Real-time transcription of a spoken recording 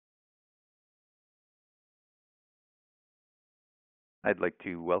I'd like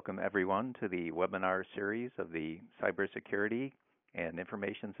to welcome everyone to the webinar series of the Cybersecurity and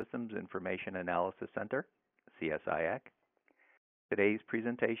Information Systems Information Analysis Center, CSIAC. Today's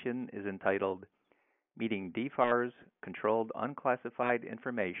presentation is entitled Meeting DFARS Controlled Unclassified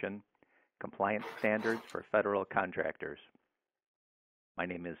Information Compliance Standards for Federal Contractors. My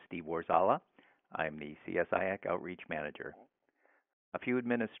name is Steve Warzala. I'm the CSIAC Outreach Manager. A few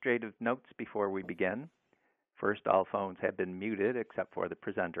administrative notes before we begin. First, all phones have been muted except for the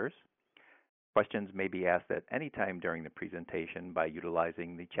presenters. Questions may be asked at any time during the presentation by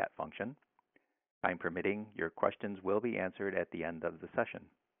utilizing the chat function. Time permitting, your questions will be answered at the end of the session.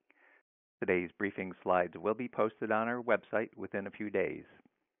 Today's briefing slides will be posted on our website within a few days.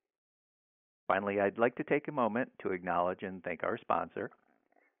 Finally, I'd like to take a moment to acknowledge and thank our sponsor,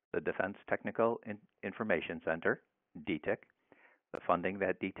 the Defense Technical Information Center, DTIC. The funding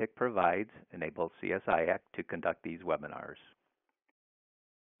that DTIC provides enables CSIAC to conduct these webinars.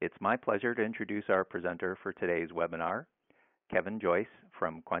 It's my pleasure to introduce our presenter for today's webinar, Kevin Joyce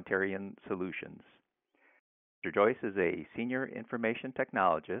from Quanterian Solutions. Mr. Joyce is a senior information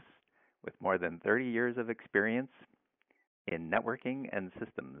technologist with more than 30 years of experience in networking and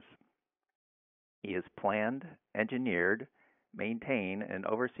systems. He has planned, engineered, maintained, and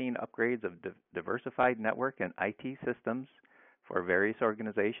overseen upgrades of diversified network and IT systems for various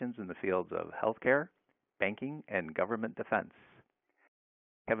organizations in the fields of healthcare, banking, and government defense.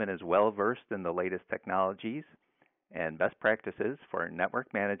 Kevin is well versed in the latest technologies and best practices for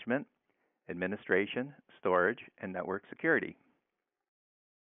network management, administration, storage, and network security.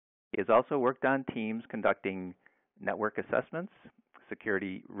 He has also worked on teams conducting network assessments,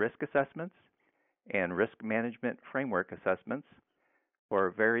 security risk assessments, and risk management framework assessments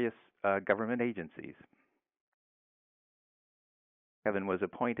for various government agencies. Kevin was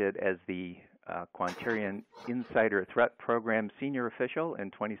appointed as the Quanterian Insider Threat Program Senior Official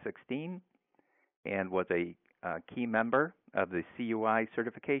in 2016 and was a key member of the CUI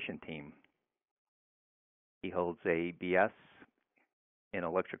certification team. He holds a BS in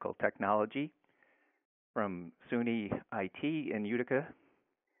Electrical Technology from SUNY IT in Utica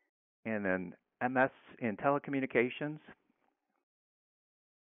and an MS in Telecommunications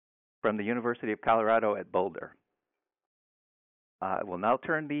from the University of Colorado at Boulder. I will now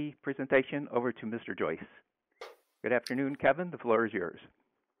turn the presentation over to Mr. Joyce. Good afternoon, Kevin. The floor is yours.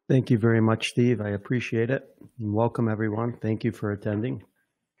 Thank you very much, Steve. I appreciate it. And welcome, everyone. Thank you for attending.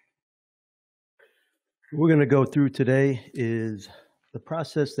 What we're going to go through today is the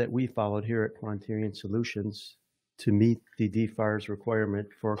process that we followed here at Quanterian Solutions to meet the DFARS requirement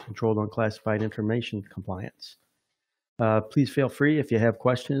for Controlled Unclassified Information compliance. Please feel free, if you have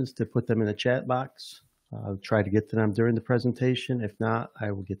questions, to put them in the chat box. I'll try to get to them during the presentation. If not,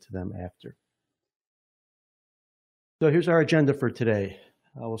 I will get to them after. So here's our agenda for today.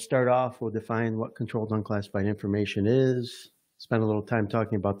 We'll start off, we'll define what controlled unclassified information is, spend a little time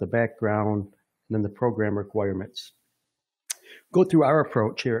talking about the background, and then the program requirements. Go through our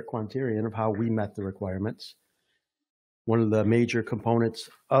approach here at Quanterian of how we met the requirements. One of the major components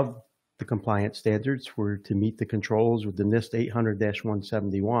of the compliance standards were to meet the controls with the NIST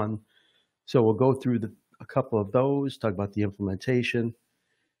 800-171. So we'll go through a couple of those, talk about the implementation.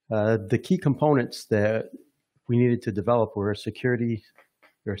 The key components that we needed to develop were a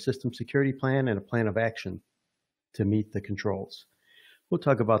system security plan and a plan of action to meet the controls. We'll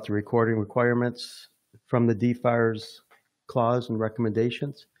talk about the recording requirements from the DFARS clause and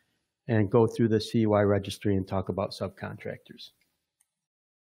recommendations, and go through the CUI registry and talk about subcontractors.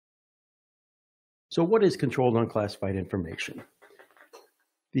 So what is controlled unclassified information?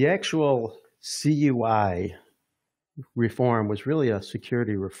 The actual CUI reform was really a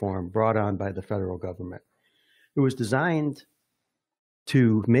security reform brought on by the federal government. It was designed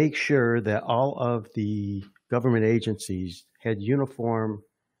to make sure that all of the government agencies had uniform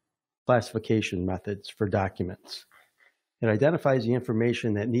classification methods for documents. It identifies the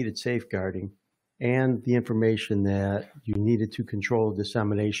information that needed safeguarding and the information that you needed to control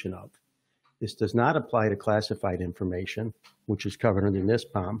dissemination of. This does not apply to classified information, which is covered under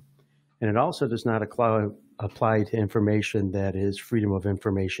NISPOM, and it also does not apply to information that is Freedom of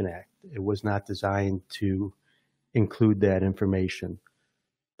Information Act. It was not designed to include that information.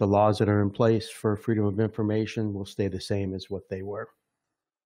 The laws that are in place for freedom of information will stay the same as what they were.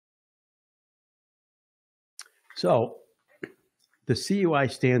 So the CUI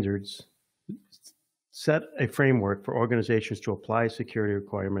standards set a framework for organizations to apply security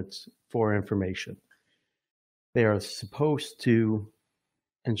requirements for information. They are supposed to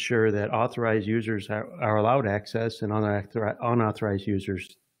ensure that authorized users are allowed access and unauthorized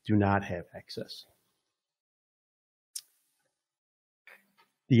users do not have access.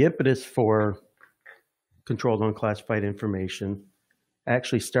 The impetus for controlled unclassified information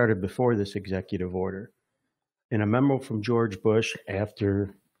actually started before this executive order. In a memo from George Bush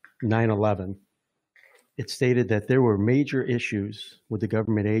after 9/11, it stated that there were major issues with the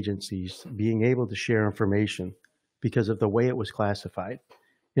government agencies being able to share information because of the way it was classified.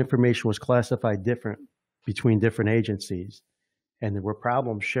 Information was classified different between different agencies, and there were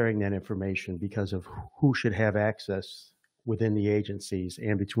problems sharing that information because of who should have access within the agencies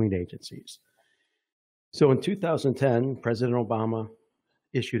and between agencies. So in 2010, President Obama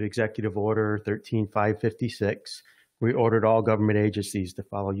issued Executive Order 13556. We ordered all government agencies to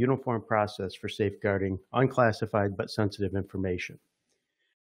follow a uniform process for safeguarding unclassified but sensitive information.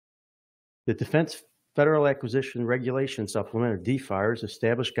 The Defense Federal Acquisition Regulation Supplement, or DFARS,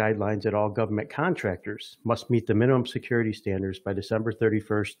 established guidelines that all government contractors must meet the minimum security standards by December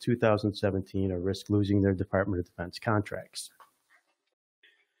 31st, 2017, or risk losing their Department of Defense contracts.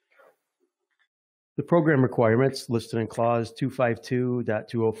 The program requirements listed in Clause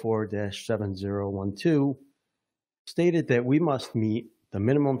 252.204-7012 stated that we must meet the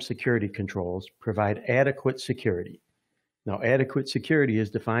minimum security controls, provide adequate security. Now, adequate security is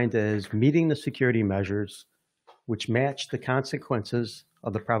defined as meeting the security measures which match the consequences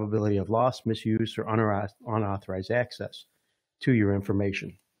of the probability of loss, misuse, or unauthorized access to your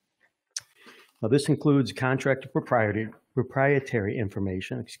information. Now, this includes contractor proprietary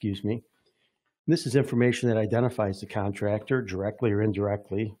information, This is information that identifies the contractor directly or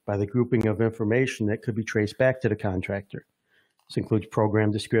indirectly by the grouping of information that could be traced back to the contractor. This includes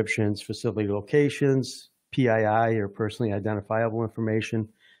program descriptions, facility locations, PII or personally identifiable information,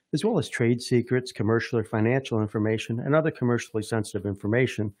 as well as trade secrets, commercial or financial information, and other commercially sensitive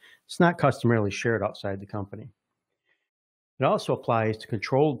information that's not customarily shared outside the company. It also applies to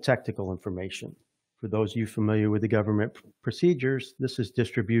controlled technical information. For those of you familiar with the government procedures, this is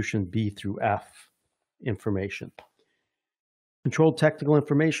distribution B through F information. Controlled technical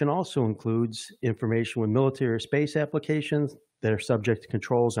information also includes information with military or space applications that are subject to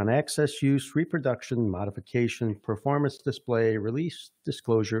controls on access, use, reproduction, modification, performance display, release,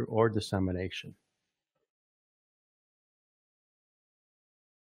 disclosure, or dissemination.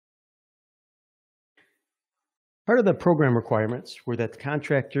 Part of the program requirements were that the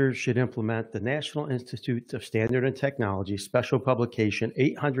contractors should implement the National Institute of Standard and Technology Special Publication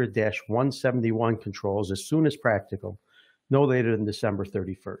 800-171 controls as soon as practical, no later than December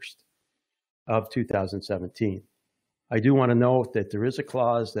 31st of 2017. I do want to note that there is a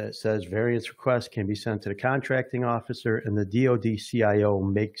clause that says variance requests can be sent to the contracting officer and the DoD CIO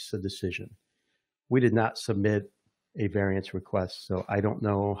makes a decision. We did not submit a variance request, so I don't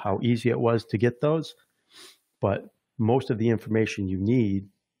know how easy it was to get those. But most of the information you need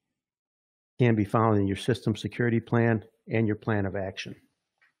can be found in your system security plan and your plan of action.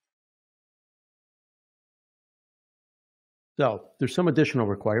 So there's some additional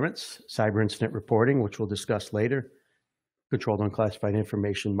requirements: cyber incident reporting, which we'll discuss later, controlled unclassified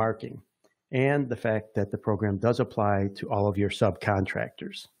information marking, and the fact that the program does apply to all of your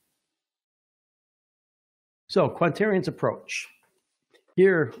subcontractors. So Quantarion's approach.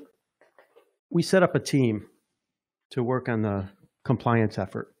 Here, we set up a team to work on the compliance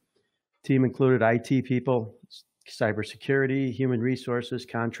effort. Team included IT people, cybersecurity, human resources,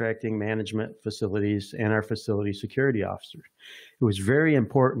 contracting, management, facilities, and our facility security officers. It was very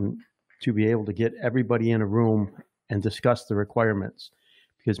important to be able to get everybody in a room and discuss the requirements,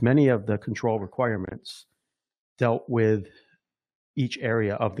 because many of the control requirements dealt with each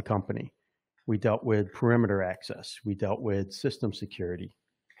area of the company. We dealt with perimeter access. We dealt with system security.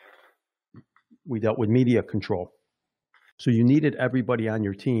 We dealt with media control. So you needed everybody on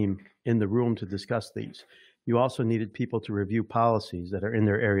your team in the room to discuss these. You also needed people to review policies that are in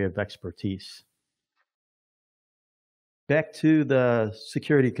their area of expertise. Back to the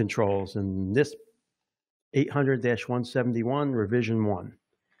security controls and NIST 800-171 Revision 1,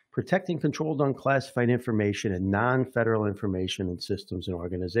 protecting controlled unclassified information and non-federal information in systems and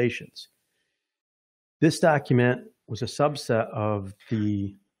organizations. This document was a subset of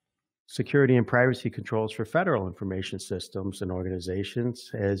the security and privacy controls for federal information systems and organizations.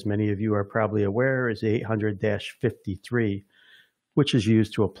 As many of you are probably aware, is 800-53, which is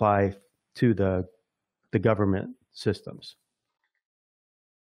used to apply to the government systems.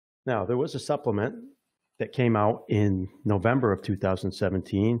 Now, there was a supplement that came out in November of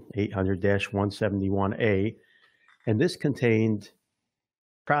 2017, 800-171A, and this contained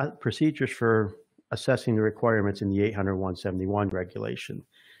procedures for assessing the requirements in the 800-171 regulation.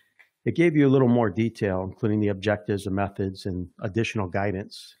 It gave you a little more detail, including the objectives and methods and additional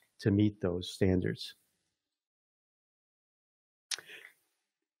guidance to meet those standards.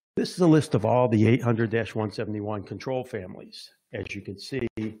 This is a list of all the 800-171 control families. As you can see,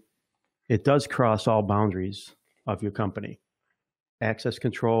 it does cross all boundaries of your company. Access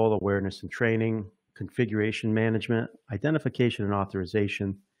control, awareness and training, configuration management, identification and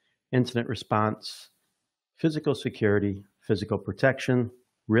authorization, incident response, physical security, physical protection,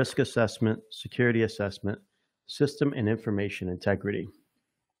 risk assessment, security assessment, system and information integrity.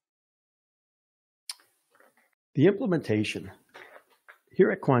 The implementation. Here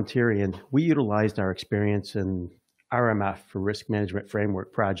at Quanterion, we utilized our experience in RMF for risk management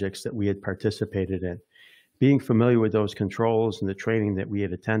framework projects that we had participated in. Being familiar with those controls and the training that we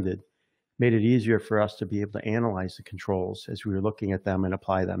had attended made it easier for us to be able to analyze the controls as we were looking at them and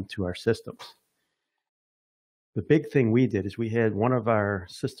apply them to our systems. The big thing we did is we had one of our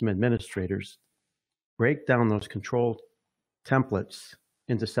system administrators break down those control templates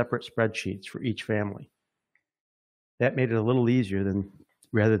into separate spreadsheets for each family. That made it a little easier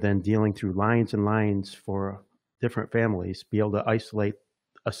rather than dealing through lines and lines for different families, be able to isolate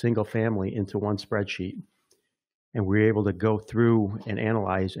a single family into one spreadsheet. And we were able to go through and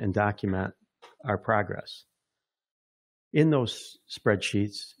analyze and document our progress. In those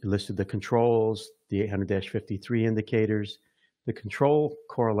spreadsheets, it listed the controls, the 800-53 indicators, the control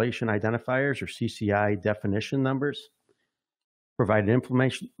correlation identifiers or CCI definition numbers, provided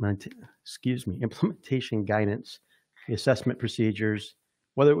implementation guidance, the assessment procedures,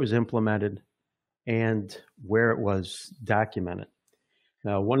 whether it was implemented, and where it was documented.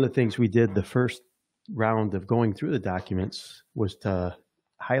 Now, one of the things we did the first round of going through the documents was to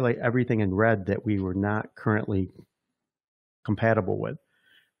highlight everything in red that we were not currently compatible with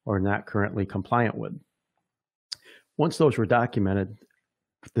or not currently compliant with. Once those were documented,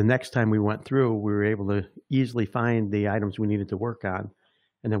 the next time we went through, we were able to easily find the items we needed to work on,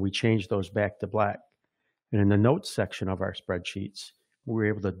 and then we changed those back to black. And in the notes section of our spreadsheets, we were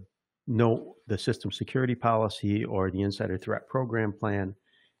able to note the system security policy or the insider threat program plan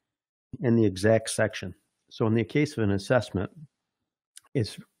in the exact section. So in the case of an assessment,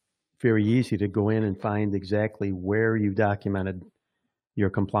 it's very easy to go in and find exactly where you documented your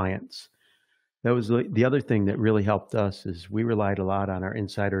compliance. That was the other thing that really helped us is we relied a lot on our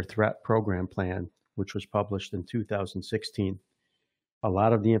insider threat program plan, which was published in 2016. A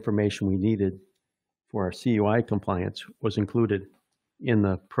lot of the information we needed for our CUI compliance was included in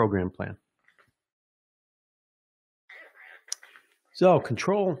the program plan. So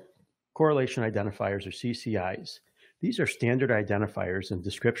control correlation identifiers or CCIs. These are standard identifiers and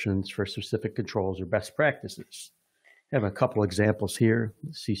descriptions for specific controls or best practices. I have a couple examples here.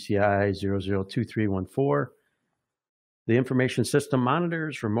 CCI 002314. The information system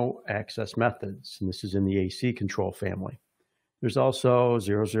monitors remote access methods, and this is in the AC control family. There's also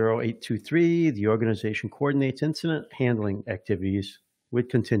 00823. The organization coordinates incident handling activities with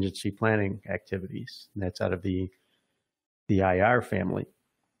contingency planning activities. And that's out of the IR family.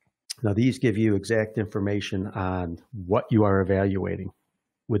 Now, these give you exact information on what you are evaluating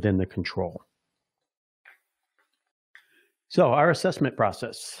within the control. So our assessment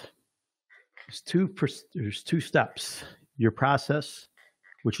process, there's two steps. Your process,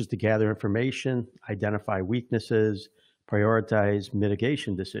 which is to gather information, identify weaknesses, prioritize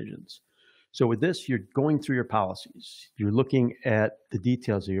mitigation decisions. So with this, you're going through your policies. You're looking at the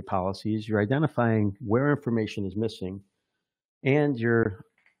details of your policies. You're identifying where information is missing, and you're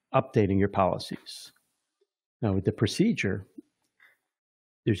updating your policies. Now with the procedure,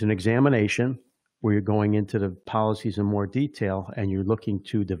 there's an examination where you're going into the policies in more detail and you're looking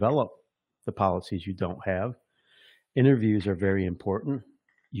to develop the policies you don't have. Interviews are very important.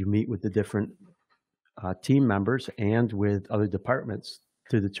 You meet with the different team members and with other departments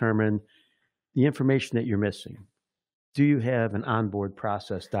to determine the information that you're missing. Do you have an onboard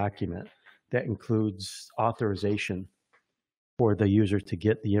process document that includes authorization for the user to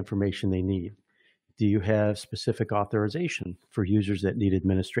get the information they need? Do you have specific authorization for users that need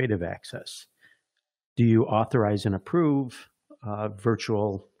administrative access? Do you authorize and approve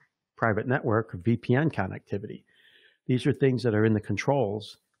virtual private network or VPN connectivity? These are things that are in the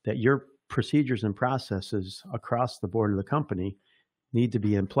controls that your procedures and processes across the board of the company need to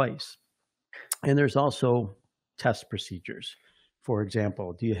be in place. And there's also test procedures. For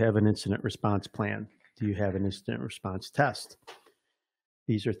example, do you have an incident response plan? Do you have an incident response test?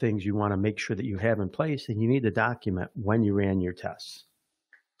 These are things you want to make sure that you have in place, and you need to document when you ran your tests.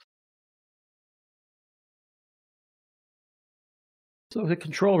 So the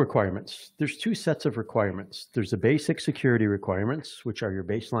control requirements, there's two sets of requirements. There's the basic security requirements, which are your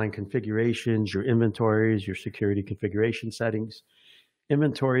baseline configurations, your inventories, your security configuration settings.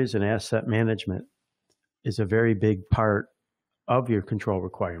 Inventories and asset management is a very big part of your control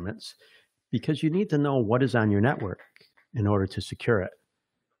requirements because you need to know what is on your network in order to secure it.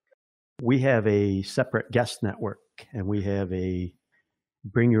 We have a separate guest network, and we have a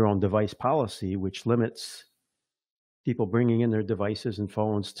bring your own device policy, which limits people bringing in their devices and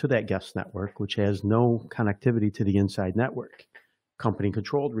phones to that guest network, which has no connectivity to the inside network. Company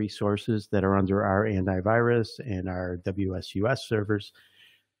controlled resources that are under our antivirus and our WSUS servers,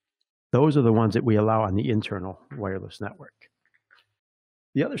 those are the ones that we allow on the internal wireless network.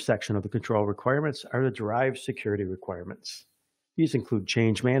 The other section of the control requirements are the derived security requirements. These include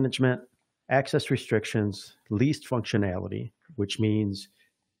change management, access restrictions, least functionality, which means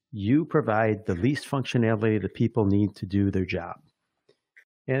you provide the least functionality that people need to do their job.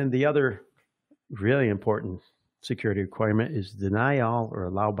 And the other really important security requirement is deny all or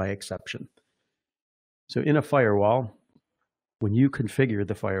allow by exception. So in a firewall, when you configure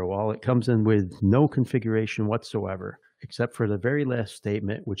the firewall, it comes in with no configuration whatsoever, except for the very last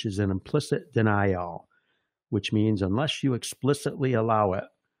statement, which is an implicit deny all, which means unless you explicitly allow it,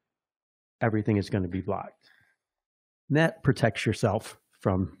 everything is going to be blocked. And that protects yourself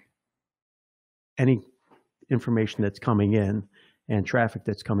from any information that's coming in and traffic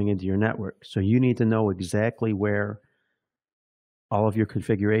that's coming into your network. So you need to know exactly where all of your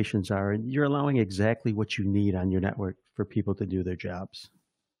configurations are, and you're allowing exactly what you need on your network for people to do their jobs.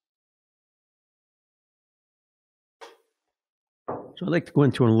 So I'd like to go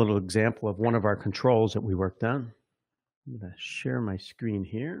into a little example of one of our controls that we worked on. I'm going to share my screen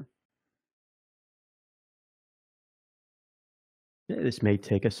here. Okay, this may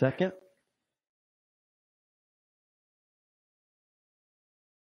take a second.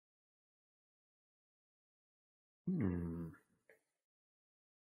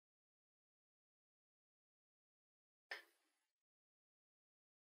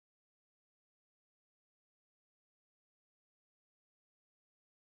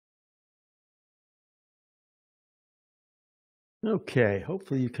 Okay,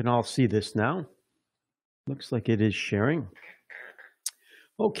 hopefully you can all see this now. Looks like it is sharing.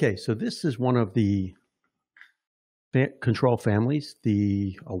 Okay, so this is one of the control families,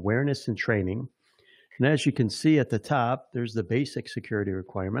 the awareness and training. And as you can see at the top, there's the basic security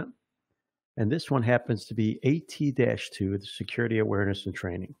requirement. And this one happens to be AT-2, the security awareness and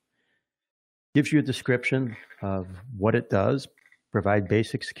training. Gives you a description of what it does, provide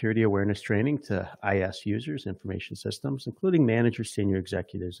basic security awareness training to IS users, information systems, including managers, senior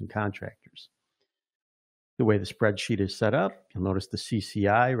executives, and contractors. The way the spreadsheet is set up, you'll notice the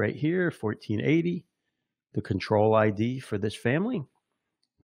CCI right here, 1480, the control ID for this family,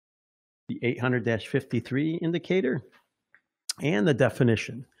 the 800-53 indicator, and the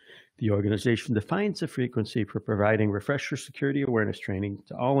definition. The organization defines the frequency for providing refresher security awareness training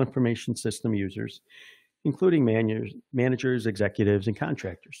to all information system users, including managers, executives, and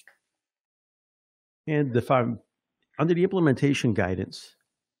contractors. And under the implementation guidance,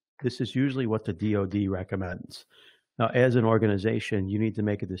 this is usually what the DoD recommends. Now, as an organization, you need to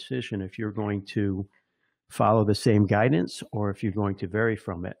make a decision if you're going to follow the same guidance or if you're going to vary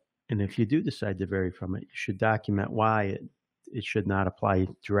from it. And if you do decide to vary from it, you should document why it should not apply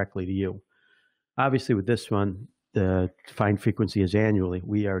directly to you. Obviously, with this one, the defined frequency is annually.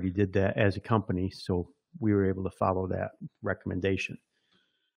 We already did that as a company, so we were able to follow that recommendation.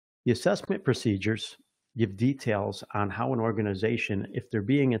 The assessment procedures give details on how an organization, if they're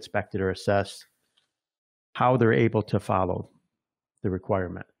being inspected or assessed, how they're able to follow the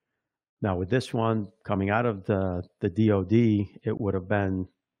requirement. Now, with this one coming out of the DoD, it would have been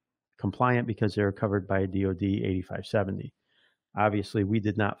compliant because they're covered by DoD 8570. Obviously, we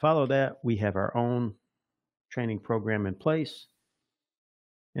did not follow that. We have our own training program in place.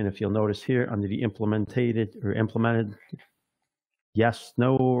 And if you'll notice here under the implemented, yes,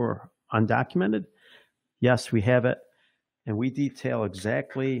 no, or undocumented, yes, we have it. And we detail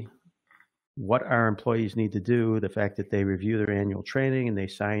exactly what our employees need to do, the fact that they review their annual training and they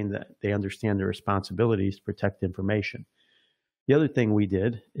sign that they understand their responsibilities to protect information. The other thing we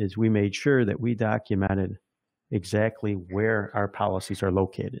did is we made sure that we documented exactly where our policies are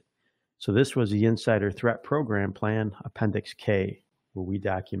located. So this was the Insider Threat Program Plan, Appendix K, where we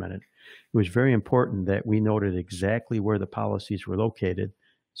documented. It was very important that we noted exactly where the policies were located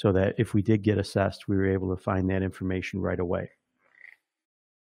so that if we did get assessed, we were able to find that information right away.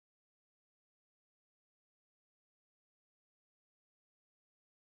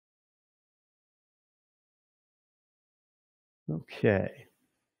 Okay.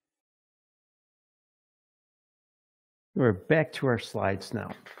 We're back to our slides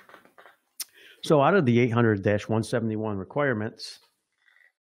now. So out of the 800-171 requirements,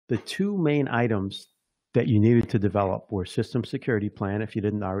 the two main items that you needed to develop were system security plan if you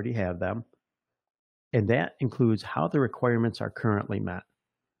didn't already have them, and that includes how the requirements are currently met.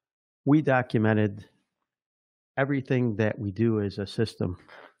 We documented everything that we do as a system,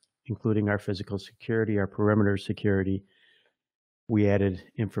 including our physical security, our perimeter security. We added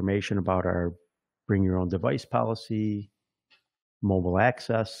information about our bring your own device policy, mobile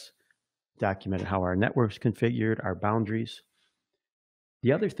access, documented how our network's configured, our boundaries.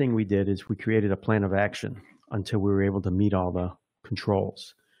 The other thing we did is we created a plan of action until we were able to meet all the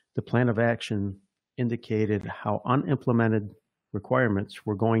controls. The plan of action indicated how unimplemented requirements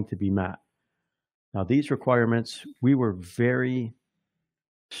were going to be met. Now, these requirements, we were very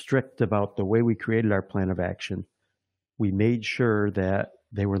strict about the way we created our plan of action. We made sure that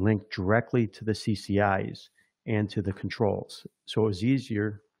they were linked directly to the CCIs and to the controls. So it was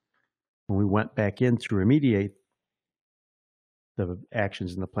easier when we went back in to remediate the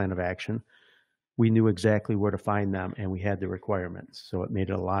actions in the plan of action. We knew exactly where to find them and we had the requirements. So it made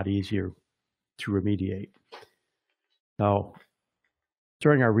it a lot easier to remediate. Now,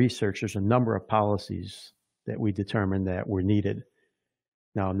 during our research, there's a number of policies that we determined that were needed.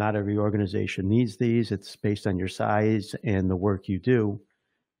 Now, not every organization needs these. It's based on your size and the work you do,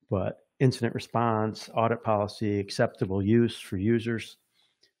 but incident response, audit policy, acceptable use for users,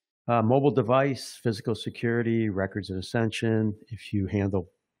 mobile device, physical security, records and ascension. If you handle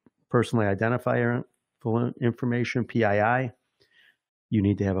personally identifiable information, PII, you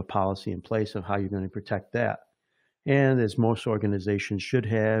need to have a policy in place of how you're going to protect that. And as most organizations should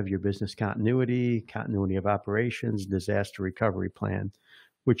have, your business continuity of operations, disaster recovery plan,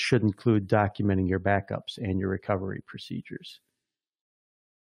 which should include documenting your backups and your recovery procedures.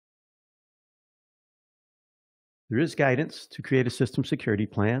 There is guidance to create a system security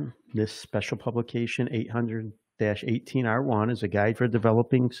plan. This special publication 800-18R1 is a guide for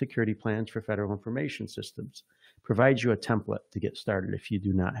developing security plans for federal information systems. It provides you a template to get started if you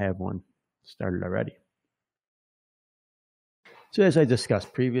do not have one started already. So as I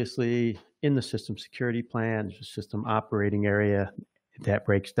discussed previously, in the system security plan, there's a system operating area that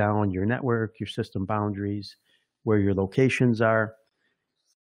breaks down your network, your system boundaries, where your locations are,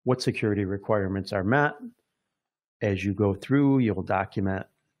 what security requirements are met. As you go through, you'll document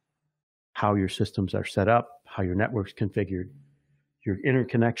how your systems are set up, how your network's configured, your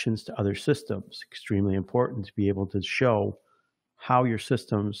interconnections to other systems. Extremely important to be able to show how your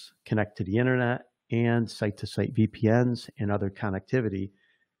systems connect to the internet and site-to-site VPNs and other connectivity,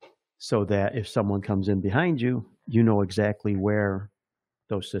 so that if someone comes in behind you, you know exactly where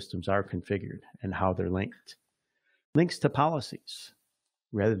those systems are configured and how they're linked. Links to policies.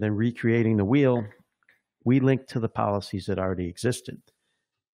 Rather than recreating the wheel, we linked to the policies that already existed.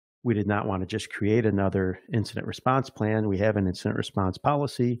 We did not want to just create another incident response plan. We have an incident response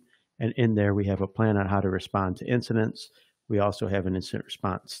policy, and in there we have a plan on how to respond to incidents. We also have an incident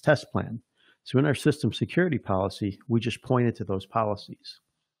response test plan. So in our system security policy, we just pointed to those policies.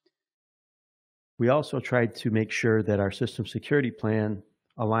 We also tried to make sure that our system security plan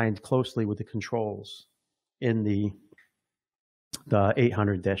aligned closely with the controls in the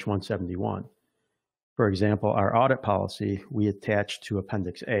 800-171. For example, our audit policy, we attached to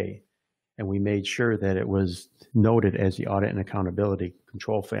Appendix A, and we made sure that it was noted as the audit and accountability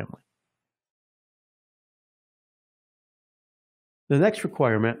control family. The next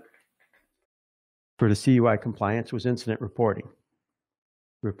requirement for the CUI compliance was incident reporting.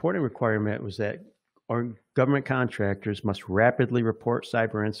 The reporting requirement was that our government contractors must rapidly report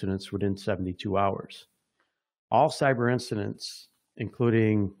cyber incidents within 72 hours. All cyber incidents,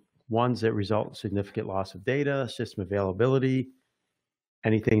 including ones that result in significant loss of data, system availability,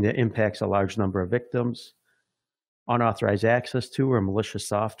 anything that impacts a large number of victims, unauthorized access to or malicious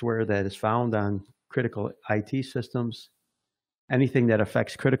software that is found on critical IT systems, anything that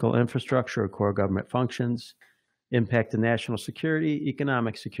affects critical infrastructure or core government functions, impact to national security,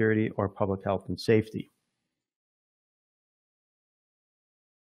 economic security, or public health and safety.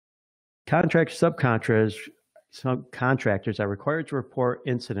 Subcontractors are required to report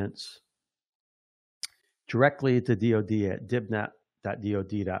incidents directly to DoD at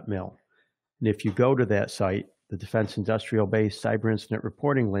dibnet.dod.mil. And if you go to that site, the Defense Industrial Base Cyber Incident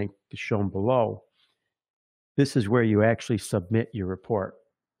Reporting link is shown below. This is where you actually submit your report.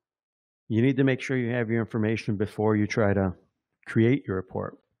 You need to make sure you have your information before you try to create your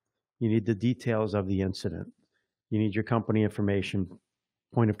report. You need the details of the incident. You need your company information,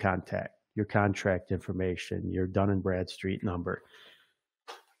 point of contact, your contract information, your Dun & Bradstreet number.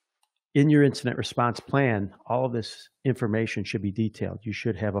 In your incident response plan, all of this information should be detailed. You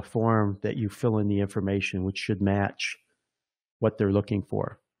should have a form that you fill in the information which should match what they're looking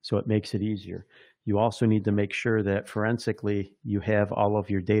for, so it makes it easier. You also need to make sure that forensically you have all of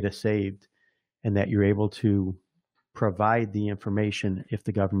your data saved and that you're able to provide the information if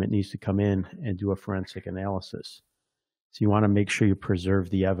the government needs to come in and do a forensic analysis. So you want to make sure you preserve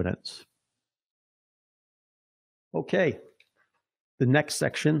the evidence. Okay, the next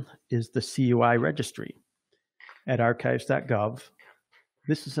section is the CUI registry. At archives.gov,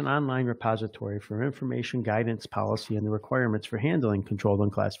 this is an online repository for information guidance policy and the requirements for handling controlled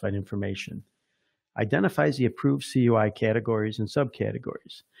unclassified information. Identifies the approved CUI categories and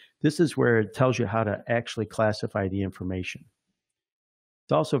subcategories. This is where it tells you how to actually classify the information.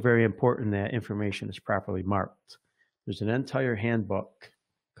 It's also very important that information is properly marked. There's an entire handbook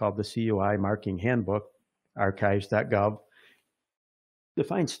called the CUI Marking Handbook, archives.gov,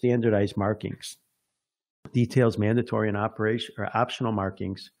 defines standardized markings, details mandatory and optional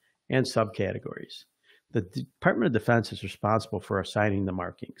markings, and subcategories. The Department of Defense is responsible for assigning the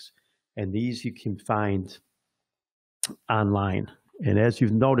markings, and these you can find online. And as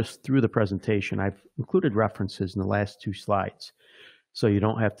you've noticed through the presentation, I've included references in the last 2 slides, so you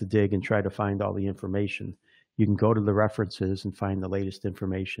don't have to dig and try to find all the information. You can go to the references and find the latest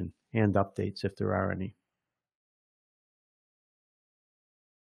information and updates if there are any.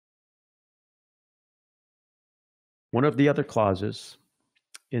 One of the other clauses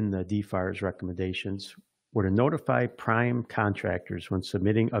in the DFARS recommendations were to notify prime contractors when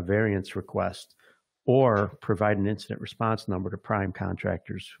submitting a variance request or provide an incident response number to prime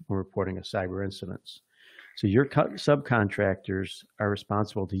contractors when reporting a cyber incidents. So your subcontractors are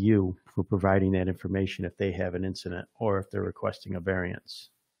responsible to you for providing that information if they have an incident or if they're requesting a variance.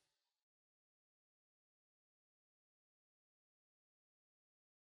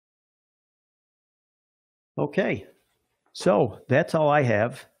 Okay, so that's all I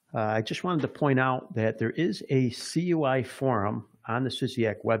have. I just wanted to point out that there is a CUI forum on the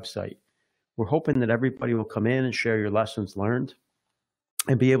CSIAC website. We're hoping that everybody will come in and share your lessons learned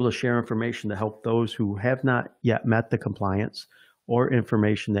and be able to share information to help those who have not yet met the compliance or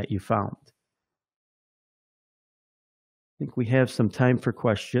information that you found. I think we have some time for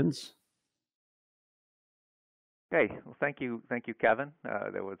questions. Okay, well, thank you, Kevin.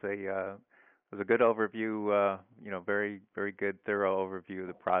 That was a good overview. Very good, thorough overview of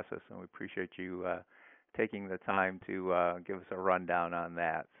the process, and we appreciate you taking the time to give us a rundown on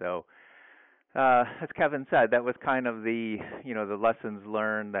that. So, as Kevin said, that was kind of the lessons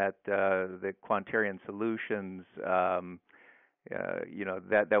learned that the Quantarian Solutions, that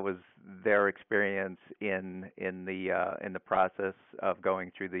was their experience in the process of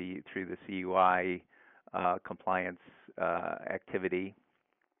going through the CUI compliance activity,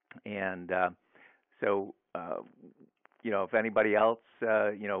 and so if anybody else,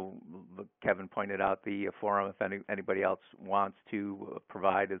 Kevin pointed out the forum. If anybody else wants to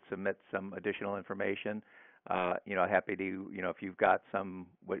provide and submit some additional information, happy to. If you've got some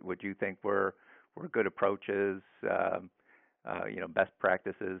what you think were good approaches, best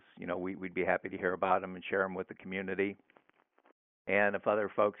practices, we'd be happy to hear about them and share them with the community. And if other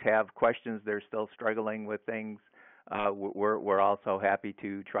folks have questions, they're still struggling with things, we're also happy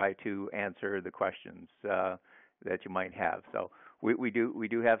to try to answer the questions that you might have. So we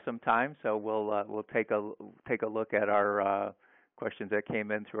do have some time, so we'll take a look at our questions that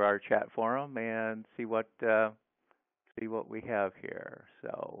came in through our chat forum and see what we have here.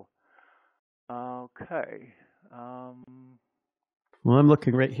 So okay. Well, I'm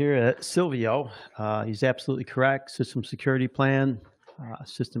looking right here at Silvio. He's absolutely correct. System security plan,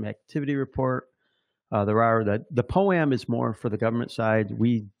 system activity report. There are the POAM is more for the government side.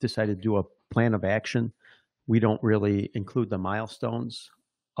 We decided to do a plan of action. We don't really include the milestones,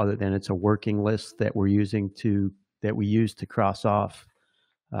 other than it's a working list that we use to cross off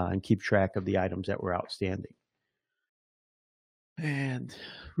and keep track of the items that were outstanding. And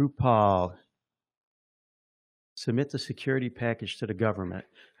Rupal, submit the security package to the government.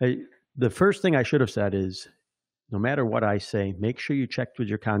 The first thing I should have said is, no matter what I say, make sure you check with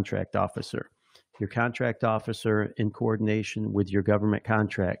your contract officer. Your contract officer, in coordination with your government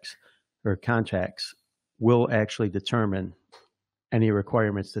contracts or contacts, will actually determine any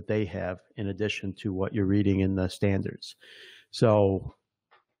requirements that they have in addition to what you're reading in the standards. So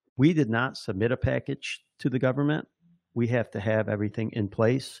we did not submit a package to the government. We have to have everything in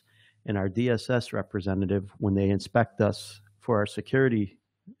place. And our DSS representative, when they inspect us for our security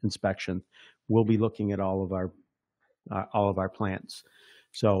inspection, will be looking at all of our plants.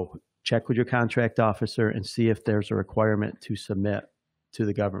 So check with your contract officer and see if there's a requirement to submit to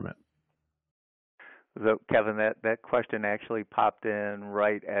the government. So, Kevin, that question actually popped in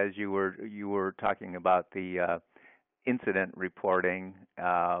right as you were talking about the incident reporting.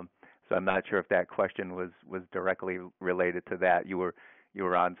 So So I'm not sure if that question was directly related to that. You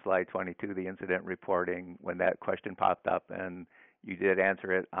were on slide 22, the incident reporting, when that question popped up, and you did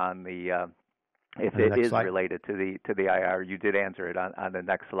answer it on the if it is slide. related to the IR, you did answer it on the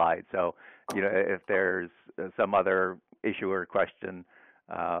next slide. So, if there's some other issue or question,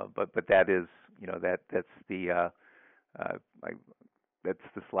 but that is, that's the that's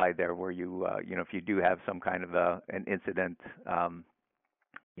the slide there where you if you do have some kind of an incident,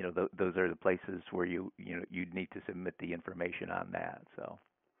 those are the places where you'd need to submit the information on that. So.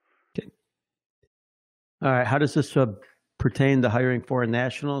 Okay. All right. How does this pertain to hiring foreign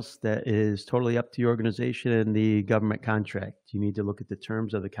nationals? That is totally up to your organization and the government contract. You need to look at the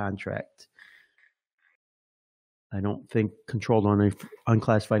terms of the contract. I don't think controlled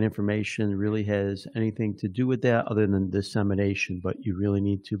unclassified information really has anything to do with that other than dissemination, but you really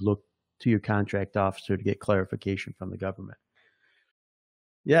need to look to your contract officer to get clarification from the government.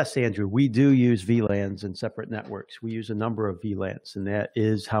 Yes, Andrew, we do use VLANs and separate networks. We use a number of VLANs, and that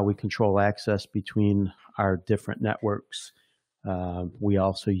is how we control access between our different networks. We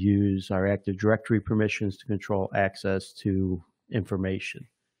also use our Active Directory permissions to control access to information.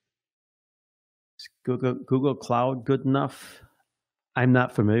 Is Google Cloud good enough? I'm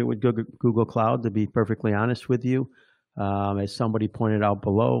not familiar with Google Cloud, to be perfectly honest with you. As somebody pointed out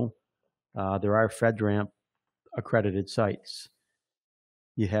below, there are FedRAMP accredited sites.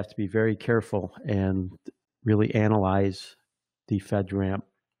 You have to be very careful and really analyze the FedRAMP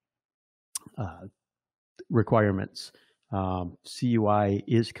requirements. CUI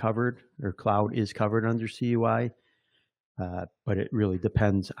is covered, or cloud is covered under CUI, but it really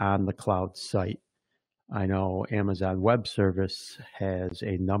depends on the cloud site. I know Amazon Web Service has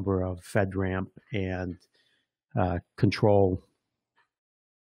a number of FedRAMP and control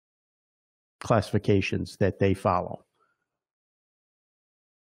classifications that they follow.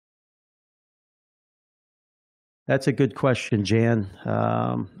 That's a good question, Jan.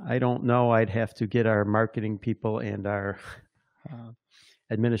 I don't know. I'd have to get our marketing people and our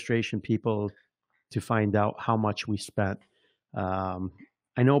administration people to find out how much we spent. I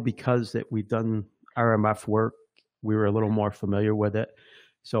know because that we've done RMF work, we were a little more familiar with it.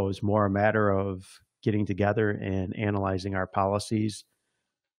 So it was more a matter of getting together and analyzing our policies.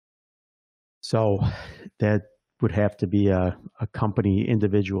 So that would have to be a company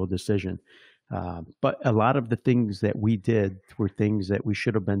individual decision. But a lot of the things that we did were things that we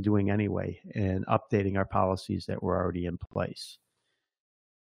should have been doing anyway, and updating our policies that were already in place.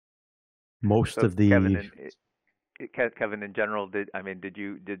 Most of the Kevin, in general, did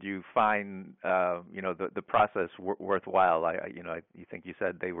you find the process worthwhile? You think you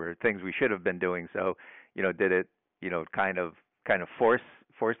said they were things we should have been doing. So did it kind of force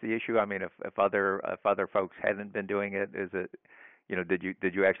the issue? I mean, if other folks hadn't been doing it, is it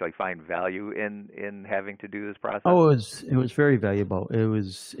did you actually find value in having to do this process? Oh, it was very valuable.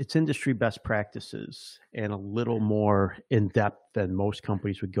 It's industry best practices and a little more in depth than most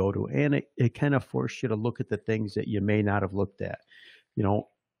companies would go to, and it kind of forced you to look at the things that you may not have looked at.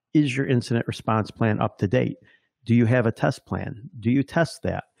 Is your incident response plan up to date? Do you have a test plan? Do you test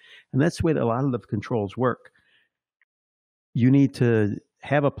that? And that's the way that a lot of the controls work. You need to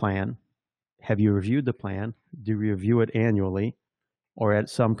have a plan. Have you reviewed the plan? Do you review it annually? Or at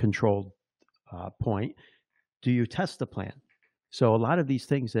some controlled point, do you test the plan? So a lot of these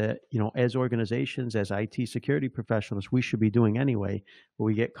things that, as organizations, as IT security professionals, we should be doing anyway, but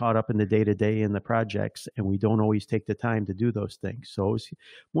we get caught up in the day-to-day and the projects, and we don't always take the time to do those things. So it's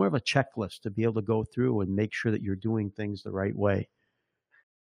more of a checklist to be able to go through and make sure that you're doing things the right way.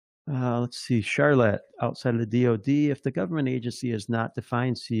 Let's see, Charlotte, outside of the DoD, if the government agency has not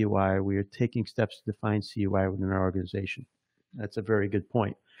defined CUI, we are taking steps to define CUI within our organization. That's a very good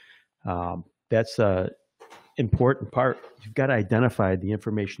point. That's an important part. You've got to identify the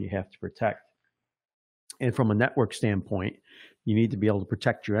information you have to protect. And from a network standpoint, you need to be able to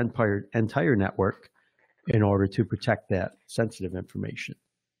protect your entire network in order to protect that sensitive information.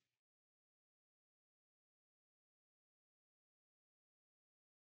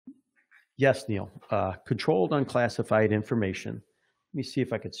 Yes, Neil. Controlled unclassified information. Let me see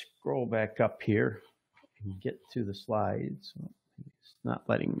if I could scroll back up here and get to the slides. It's not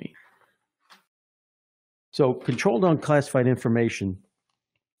letting me. So controlled unclassified information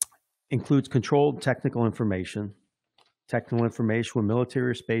includes controlled technical information with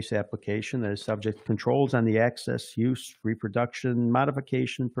military or space application that is subject to controls on the access, use, reproduction,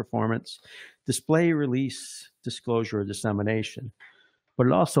 modification, performance, display, release, disclosure, or dissemination. But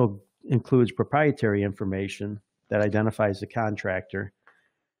it also includes proprietary information that identifies the contractor,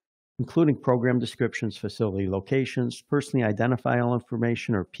 including program descriptions, facility locations, personally identifiable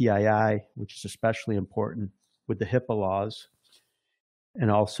information, or PII, which is especially important with the HIPAA laws, and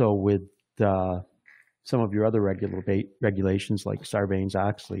also with some of your other regulations like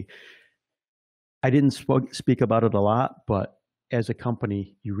Sarbanes-Oxley. I didn't speak about it a lot, but as a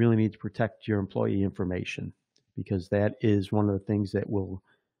company, you really need to protect your employee information, because that is one of the things that will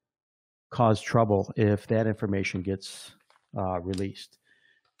cause trouble if that information gets released.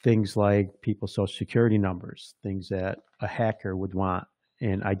 Things like people's social security numbers, things that a hacker would want,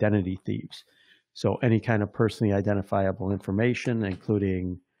 and identity thieves. So any kind of personally identifiable information,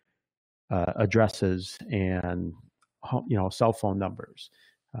 including addresses and cell phone numbers,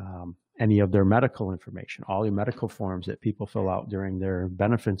 any of their medical information, all your medical forms that people fill out during their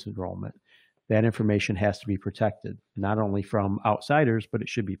benefits enrollment, that information has to be protected, not only from outsiders, but it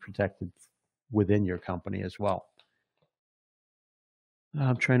should be protected within your company as well.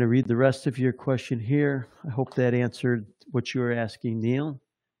 I'm trying to read the rest of your question here. I hope that answered what you were asking, Neil.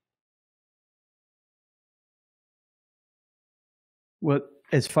 Well,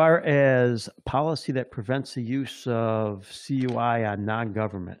 as far as policy that prevents the use of CUI on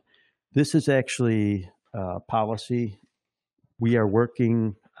non-government, this is actually policy. We are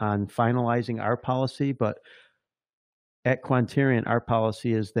working on finalizing our policy, but at Quanterian, our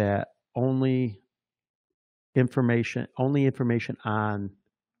policy is that only information on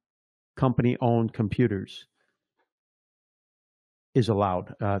company-owned computers is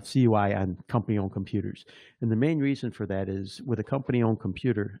allowed, CUI on company-owned computers. And the main reason for that is with a company-owned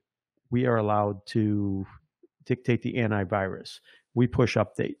computer, we are allowed to dictate the antivirus. We push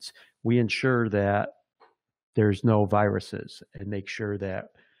updates. We ensure that there's no viruses and make sure that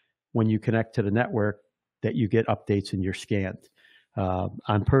when you connect to the network that you get updates and you're scanned.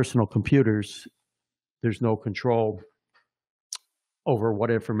 On personal computers, there's no control over what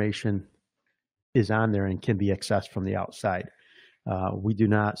information is on there and can be accessed from the outside. We do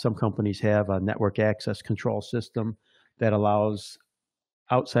not. Some companies have a network access control system that allows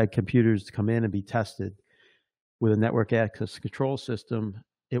outside computers to come in and be tested. With a network access control system,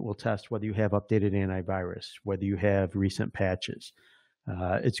 it will test whether you have updated antivirus, whether you have recent patches.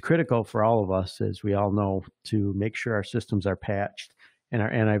 It's critical for all of us, as we all know, to make sure our systems are patched and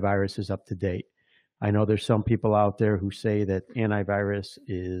our antivirus is up to date. I know there's some people out there who say that antivirus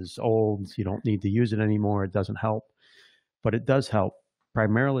is old, you don't need to use it anymore, it doesn't help. But it does help,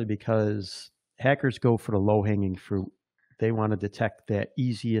 primarily because hackers go for the low-hanging fruit. They want to detect that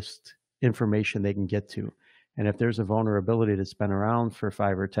easiest information they can get to. And if there's a vulnerability that's been around for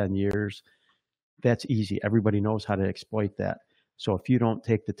 5 or 10 years, that's easy. Everybody knows how to exploit that. So if you don't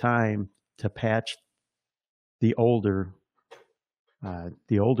take the time to patch the older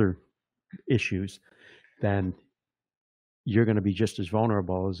issues, then you're going to be just as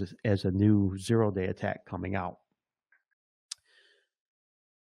vulnerable as a new zero-day attack coming out.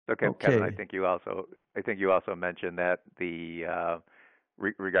 Okay, Kevin, I think you also mentioned that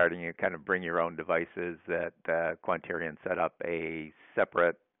regarding you kind of bring your own devices, that Quanterian set up a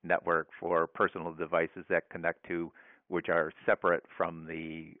separate network for personal devices that connect to, which are separate from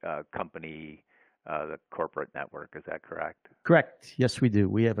the company, the corporate network. Is that correct? Correct. Yes, we do.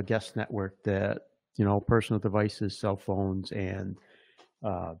 We have a guest network that, personal devices, cell phones, and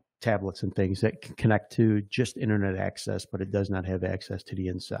tablets and things that can connect to just internet access, but it does not have access to the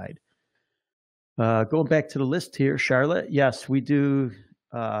inside. Going back to the list here, Charlotte, yes, we do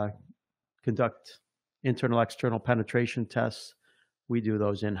conduct internal, external penetration tests. We do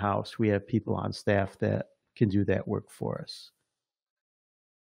those in-house. We have people on staff that can do that work for us.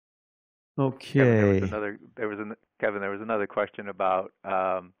 Okay. Kevin, there was another question about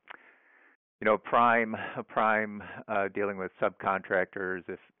prime dealing with subcontractors.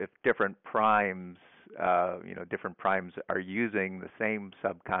 If different primes are using the same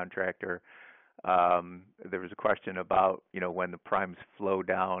subcontractor, there was a question about when the primes flow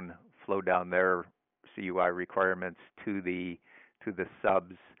down their CUI requirements to the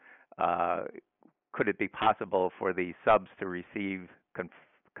subs. Could it be possible for the subs to receive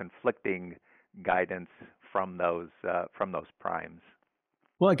conflicting guidance from those primes?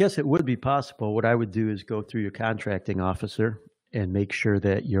 Well, I guess it would be possible. What I would do is go through your contracting officer and make sure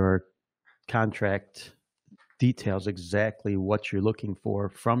that your contract details exactly what you're looking for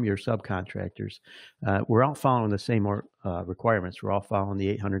from your subcontractors. We're all following the same requirements. We're all following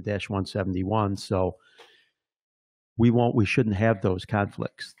the 800-171. So we shouldn't have those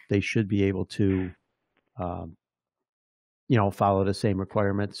conflicts. They should be able to, follow the same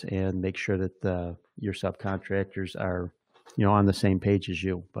requirements and make sure that your subcontractors are on the same page as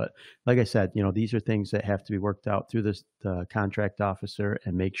you. But like I said, these are things that have to be worked out through the contract officer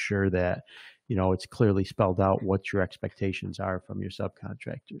and make sure that, it's clearly spelled out what your expectations are from your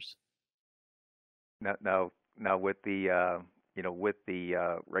subcontractors. Now with the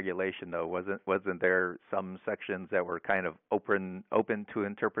regulation though, wasn't there some sections that were kind of open to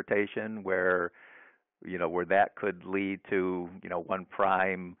interpretation where that could lead to one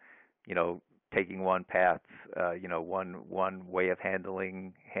prime taking one path, one way of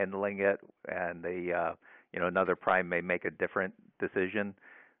handling it, and another prime may make a different decision.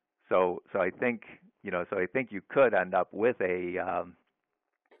 So I think you could end up with a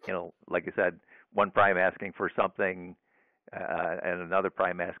like I said, one prime asking for something and another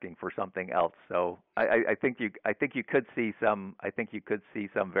prime asking for something else. So I think you could see some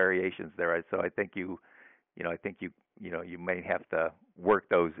variations there. So I think you may have to work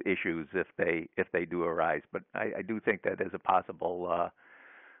those issues if they do arise. But I do think that is a possible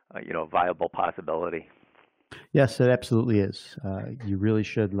viable possibility. Yes, it absolutely is. You really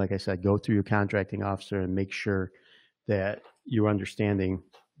should, like I said, go through your contracting officer and make sure that you're understanding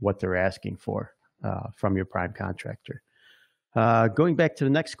what they're asking for from your prime contractor. Going back to the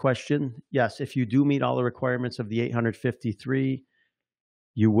next question, yes, if you do meet all the requirements of the 853,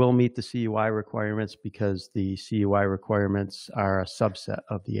 you will meet the CUI requirements because the CUI requirements are a subset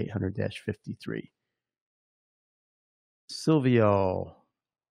of the 800-53. Silvio,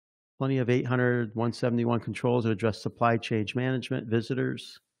 plenty of 800-171 controls that address supply chain management,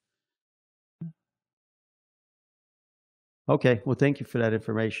 visitors. Okay, well, thank you for that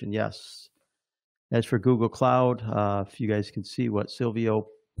information. Yes. As for Google Cloud, if you guys can see what Silvio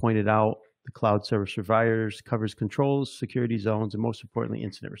pointed out, the cloud service providers covers controls, security zones, and most importantly,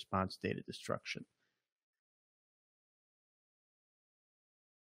 incident response data destruction.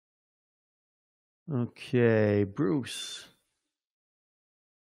 Okay, Bruce.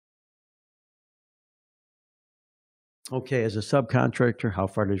 Okay, as a subcontractor, how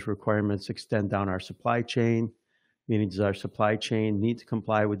far does requirements extend down our supply chain? Meaning, does our supply chain need to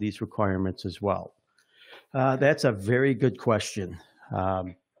comply with these requirements as well? That's a very good question.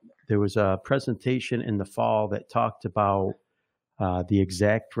 There was a presentation in the fall that talked about the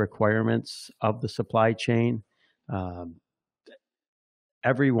exact requirements of the supply chain.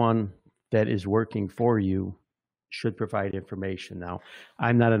 Everyone that is working for you should provide information. Now,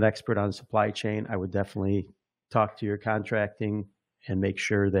 I'm not an expert on supply chain. I would definitely talk to your contracting and make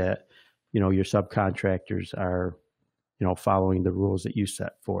sure that your subcontractors are following the rules that you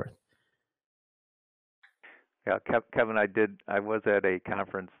set forth. Yeah, Kevin, I was at a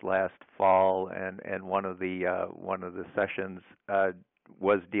conference last fall, and one of the sessions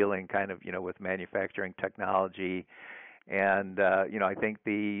was dealing kind of with manufacturing technology, and I think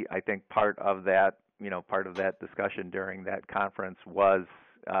part of that discussion during that conference was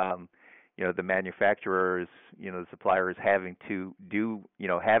the manufacturers, the suppliers having to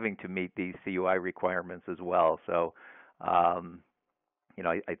meet these CUI requirements as well. So.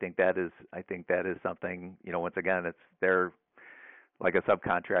 I think that is something, once again, they're like a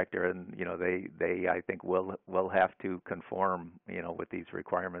subcontractor, and they I think will have to conform with these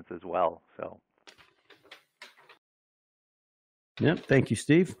requirements as well. So Yep, thank you,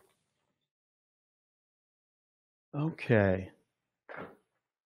 Steve. Okay.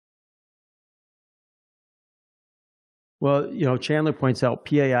 Well, Chandler points out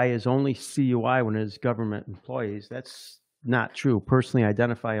PAI is only CUI when it is government employees. That's not true. Personally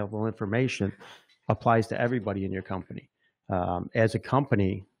identifiable information applies to everybody in your company. As a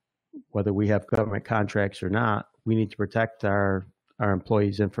company, whether we have government contracts or not, we need to protect our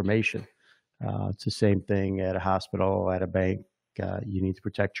employees' information. It's the same thing at a hospital, at a bank. You need to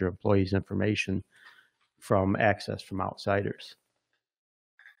protect your employees' information from access from outsiders.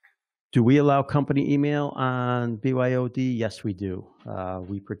 Do we allow company email on BYOD? Yes, we do.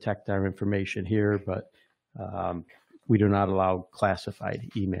 We protect our information here, but we do not allow classified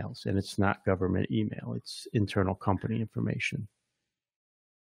emails, and it's not government email. It's internal company information.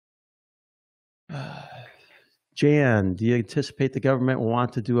 Jan, do you anticipate the government will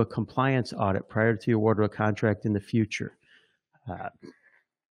want to do a compliance audit prior to the award of a contract in the future?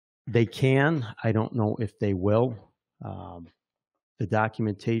 They can. I don't know if they will. The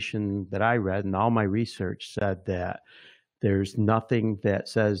documentation that I read and all my research said that there's nothing that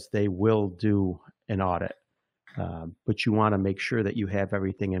says they will do an audit. But you want to make sure that you have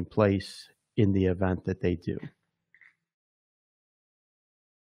everything in place in the event that they do.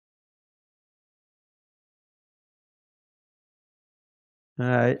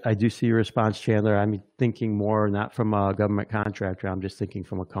 I do see your response, Chandler. I'm thinking more not from a government contractor. I'm just thinking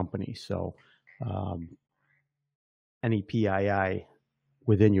from a company. So any PII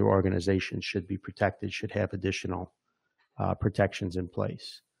within your organization should be protected, should have additional protections in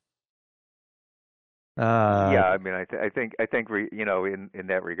place. Yeah, I mean, I think you know, in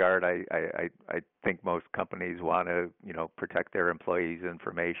that regard, I think most companies want to, you know, protect their employees'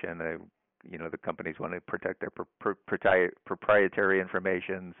 information. You know, the companies want to protect their proprietary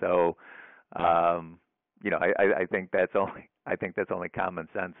information. So, you know, I think that's only common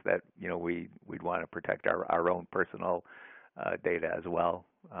sense that, you know, we'd want to protect our own personal data as well.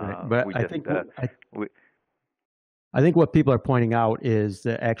 Right. But we I just think we, I think what people are pointing out is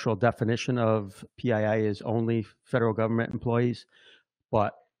the actual definition of PII is only federal government employees,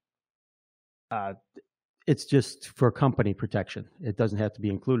 but it's just for company protection. It doesn't have to be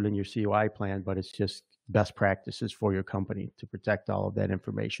included in your CUI plan, but it's just best practices for your company to protect all of that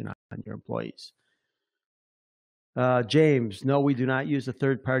information on your employees. James, no, we do not use a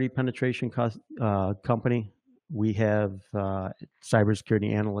third-party penetration company. We have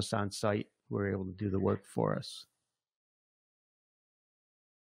cybersecurity analysts on site who are able to do the work for us.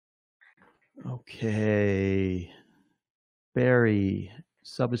 Okay. Barry,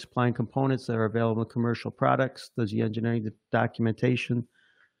 sub-supplying components that are available in commercial products. Does the engineering documentation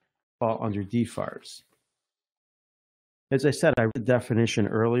fall under DFARS? As I said, I read the definition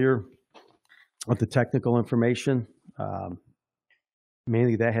earlier of the technical information.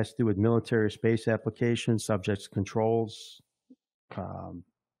 Mainly that has to do with military space applications, subjects controls,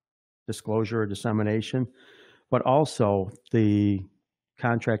 disclosure or dissemination, but also the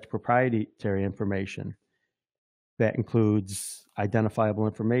contract proprietary information. That includes identifiable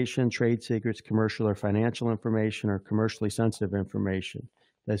information, trade secrets, commercial or financial information, or commercially sensitive information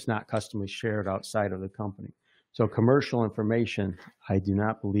that's not customarily shared outside of the company. So commercial information, I do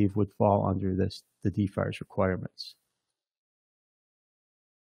not believe would fall under the DFARS requirements.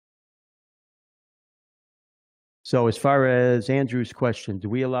 So as far as Andrew's question, do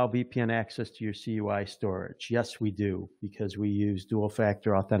we allow VPN access to your CUI storage? Yes, we do, because we use dual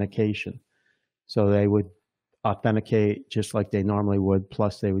factor authentication. So they would authenticate just like they normally would,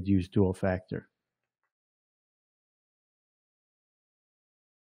 plus they would use dual factor.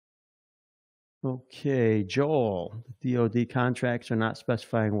 Okay, Joel, DoD contracts are not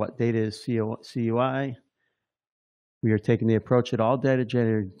specifying what data is CUI. We are taking the approach that all data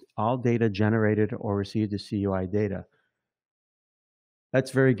generated or received is CUI data.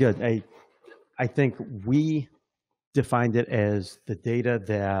 That's very good. I think we defined it as the data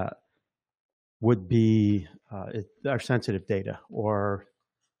that would be our sensitive data, or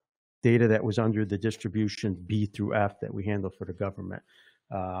data that was under the distribution B through F that we handle for the government.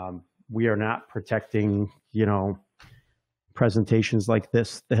 We are not protecting, you know, presentations like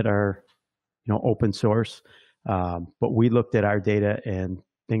this that are, you know, open source. But we looked at our data and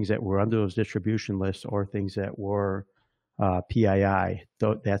things that were under those distribution lists or things that were PII.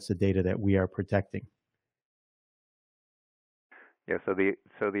 That's the data that we are protecting. Yeah, so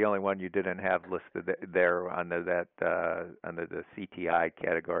the only one you didn't have listed there under the CTI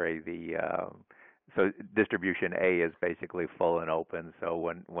category, so distribution A is basically full and open. So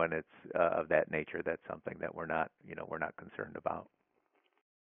when it's of that nature, that's something that we're not concerned about.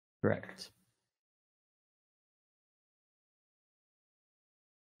 Correct.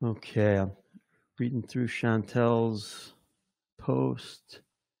 Okay, I'm reading through Chantel's post.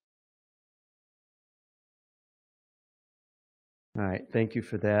 All right, thank you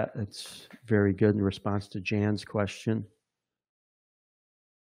for that. That's very good in response to Jan's question.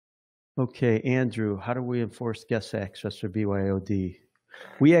 Okay, Andrew, how do we enforce guest access for BYOD?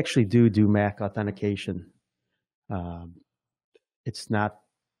 We actually do MAC authentication. It's not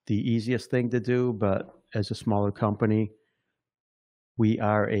the easiest thing to do, but as a smaller company, we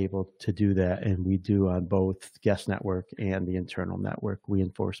are able to do that, and we do on both guest network and the internal network. We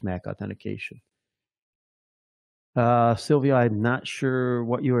enforce MAC authentication. Sylvia, I'm not sure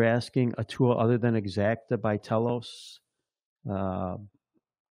what you were asking. A tool other than Exacta by Telos.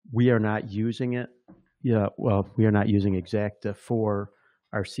 We are not using it. Yeah, well, we are not using Exacta for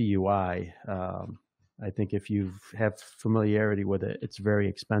our CUI. I think if you have familiarity with it, it's very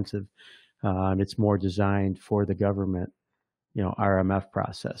expensive, and it's more designed for the government, you know, RMF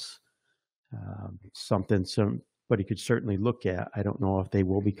process. Something somebody could certainly look at. I don't know if they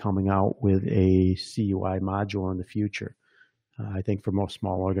will be coming out with a CUI module in the future. I think for most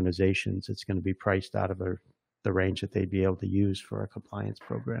small organizations, it's going to be priced out of the range that they'd be able to use for a compliance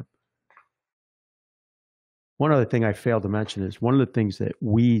program. One other thing I failed to mention is one of the things that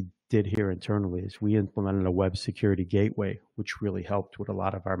we did here internally is we implemented a web security gateway, which really helped with a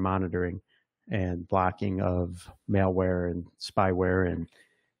lot of our monitoring and blocking of malware and spyware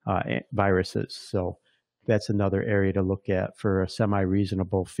and viruses. So that's another area to look at. For a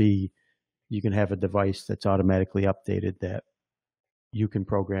semi-reasonable fee, you can have a device that's automatically updated that you can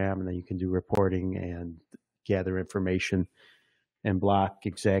program, and then you can do reporting and gather information and block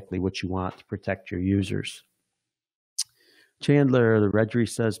exactly what you want to protect your users. Chandler, the Registry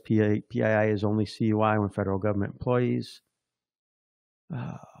says PII is only CUI when federal government employees.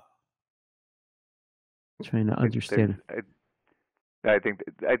 Trying to understand. I think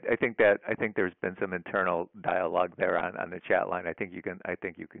there's been some internal dialogue there on the chat line. I think you can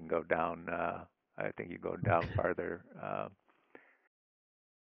go down. I think you go down farther.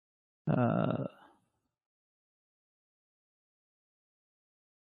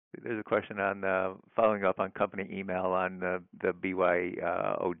 There's a question on following up on company email on the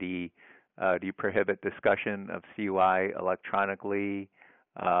BYOD. Do you prohibit discussion of CUI electronically?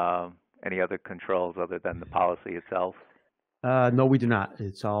 Any other controls other than the policy itself? No, we do not.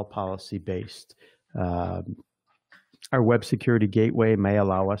 It's all policy based. Our web security gateway may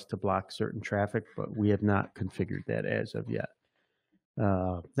allow us to block certain traffic, but we have not configured that as of yet.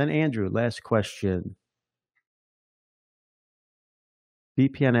 Then Andrew, last question.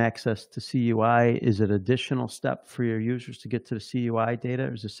 VPN access to CUI, is it an additional step for your users to get to the CUI data,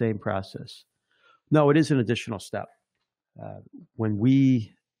 or is it the same process? No, it is an additional step. When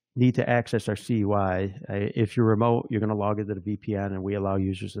we need to access our CUI, if you're remote, you're going to log into the VPN, and we allow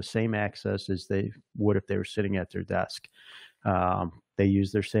users the same access as they would if they were sitting at their desk. They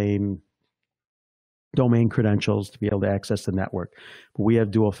use their same domain credentials to be able to access the network. But we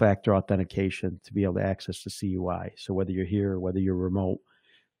have dual factor authentication to be able to access the CUI. So whether you're here or whether you're remote,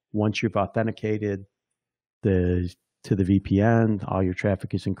 once you've authenticated to the VPN, all your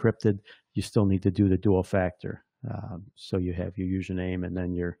traffic is encrypted, you still need to do the dual factor. So you have your username and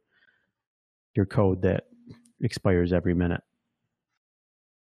then your code that expires every minute.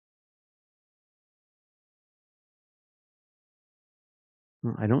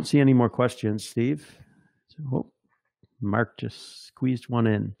 I don't see any more questions, Steve. Oh, Mark just squeezed one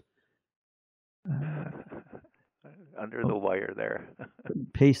in. Under the wire there.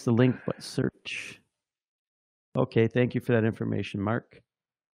 Paste the link, but search. Okay, thank you for that information, Mark.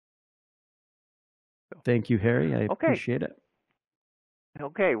 Thank you, Harry. I appreciate it.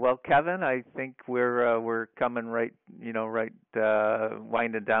 Okay, well, Kevin, I think we're coming right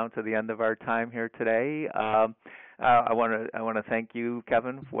winding down to the end of our time here today. I want to thank you,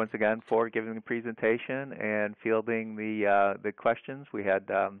 Kevin, once again for giving the presentation and fielding the questions. We had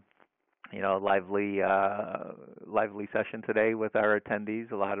lively session today with our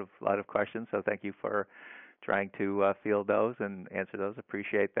attendees. A lot of questions. So thank you for trying to field those and answer those.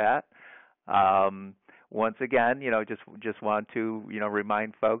 Appreciate that. Once again, just want to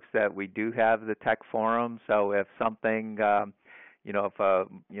remind folks that we do have the tech forum. So if something if a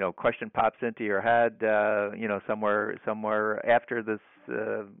question pops into your head, somewhere after this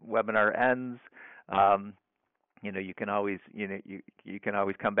webinar ends, you can always you can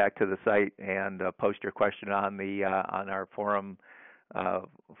always come back to the site and post your question on our forum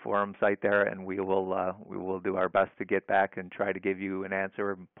site there, and we will do our best to get back and try to give you an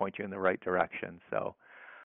answer and point you in the right direction. So